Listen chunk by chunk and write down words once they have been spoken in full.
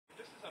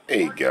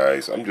Hey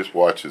guys, I'm just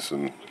watching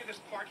some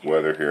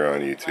weather here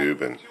on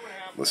YouTube and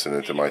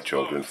listening to my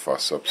children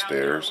fuss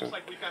upstairs,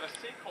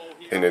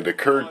 and it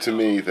occurred to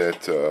me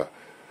that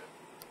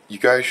you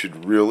guys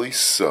should really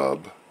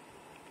sub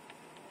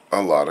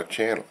a lot of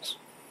channels.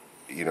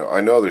 You know,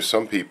 I know there's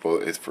some people,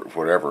 it's for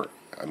whatever.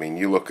 I mean,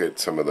 you look at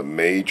some of the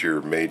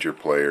major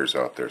players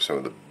out there, some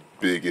of the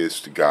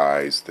biggest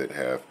guys that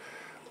have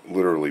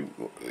literally,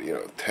 you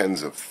know,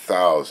 tens of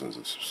thousands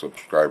of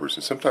subscribers,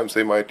 and sometimes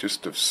they might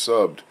just have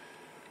subbed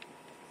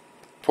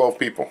 12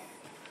 people.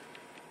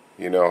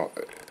 You know,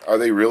 are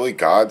they really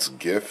God's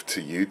gift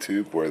to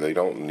YouTube where they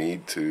don't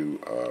need to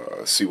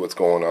see what's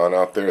going on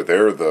out there?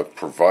 They're the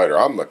provider.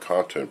 I'm the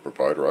content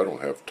provider. I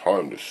don't have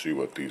time to see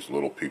what these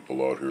little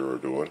people out here are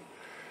doing.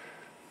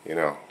 You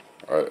know,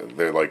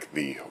 they're like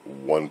the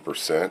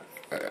 1%.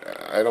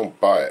 I don't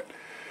buy it.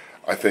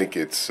 I think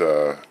it's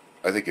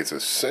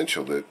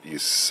essential that you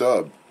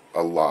sub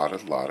a lot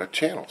of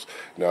channels.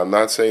 Now, I'm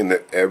not saying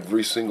that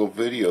every single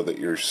video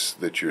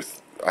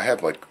I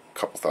have like a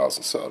couple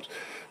thousand subs,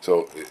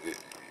 so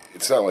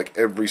it's not like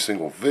every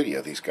single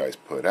video these guys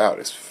put out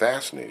is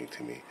fascinating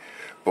to me.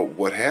 But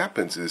what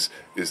happens is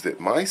that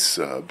my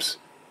subs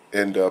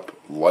end up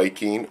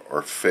liking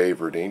or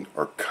favoriting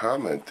or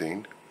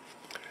commenting,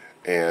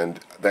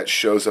 and that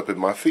shows up in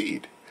my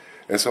feed.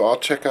 And so I'll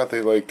check out,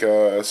 they like,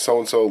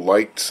 so-and-so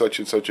liked such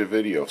and such a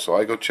video. So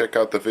I go check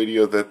out the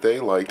video that they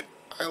liked.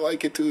 I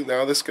like it too.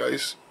 Now this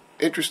guy's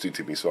interesting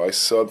to me, so I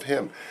sub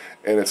him.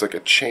 And it's like a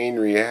chain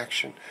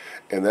reaction.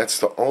 And that's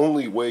the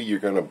only way you're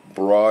going to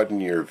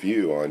broaden your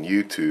view on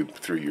YouTube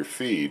through your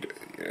feed,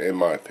 in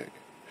my opinion.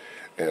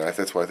 And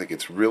that's why I think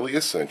it's really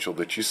essential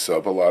that you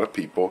sub a lot of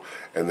people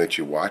and that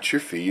you watch your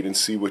feed and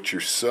see what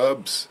your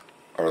subs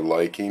are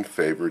liking,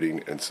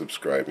 favoriting, and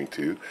subscribing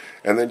to,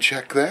 and then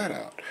check that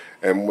out.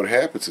 And what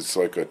happens, it's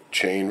like a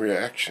chain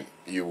reaction.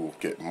 You will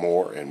get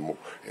more and more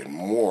and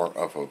more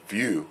of a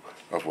view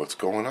of what's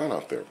going on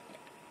out there.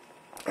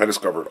 I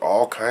discovered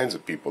all kinds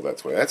of people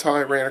that's way. That's how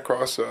I ran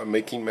across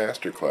Making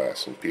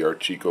Masterclass and PR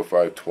Chico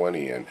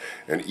 520 and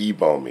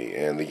eBomi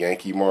and the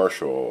Yankee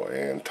Marshall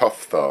and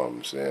Tough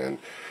Thumbs and,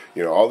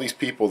 you know, all these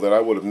people that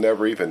I would have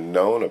never even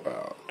known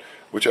about,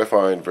 which I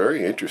find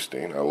very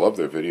interesting. I love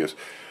their videos.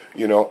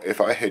 You know, if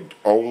I had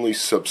only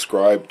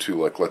subscribed to,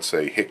 like, let's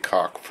say,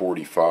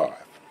 Hitcock45,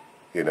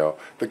 you know,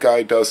 the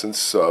guy doesn't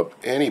sub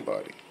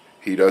anybody.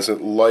 He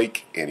doesn't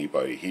like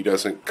anybody. He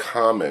doesn't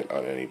comment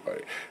on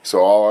anybody. So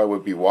all I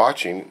would be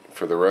watching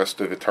for the rest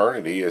of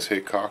eternity is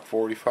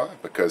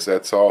Hitcock45, because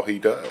that's all he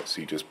does.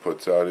 He just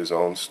puts out his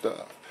own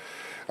stuff.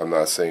 I'm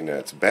not saying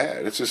that's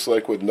bad. It's just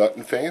like with Nut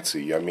and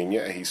Fancy. I mean,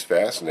 yeah, he's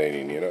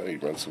fascinating, you know, he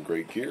runs some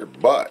great gear.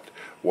 But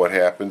what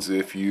happens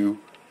if you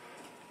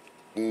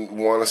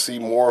want to see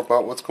more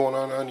about what's going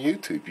on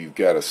YouTube? You've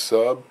got to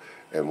sub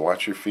and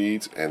watch your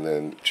feeds, and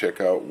then check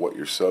out what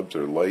your subs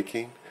are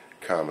liking,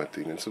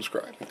 commenting, and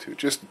subscribing to.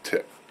 Just a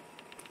tip.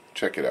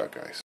 Check it out, guys.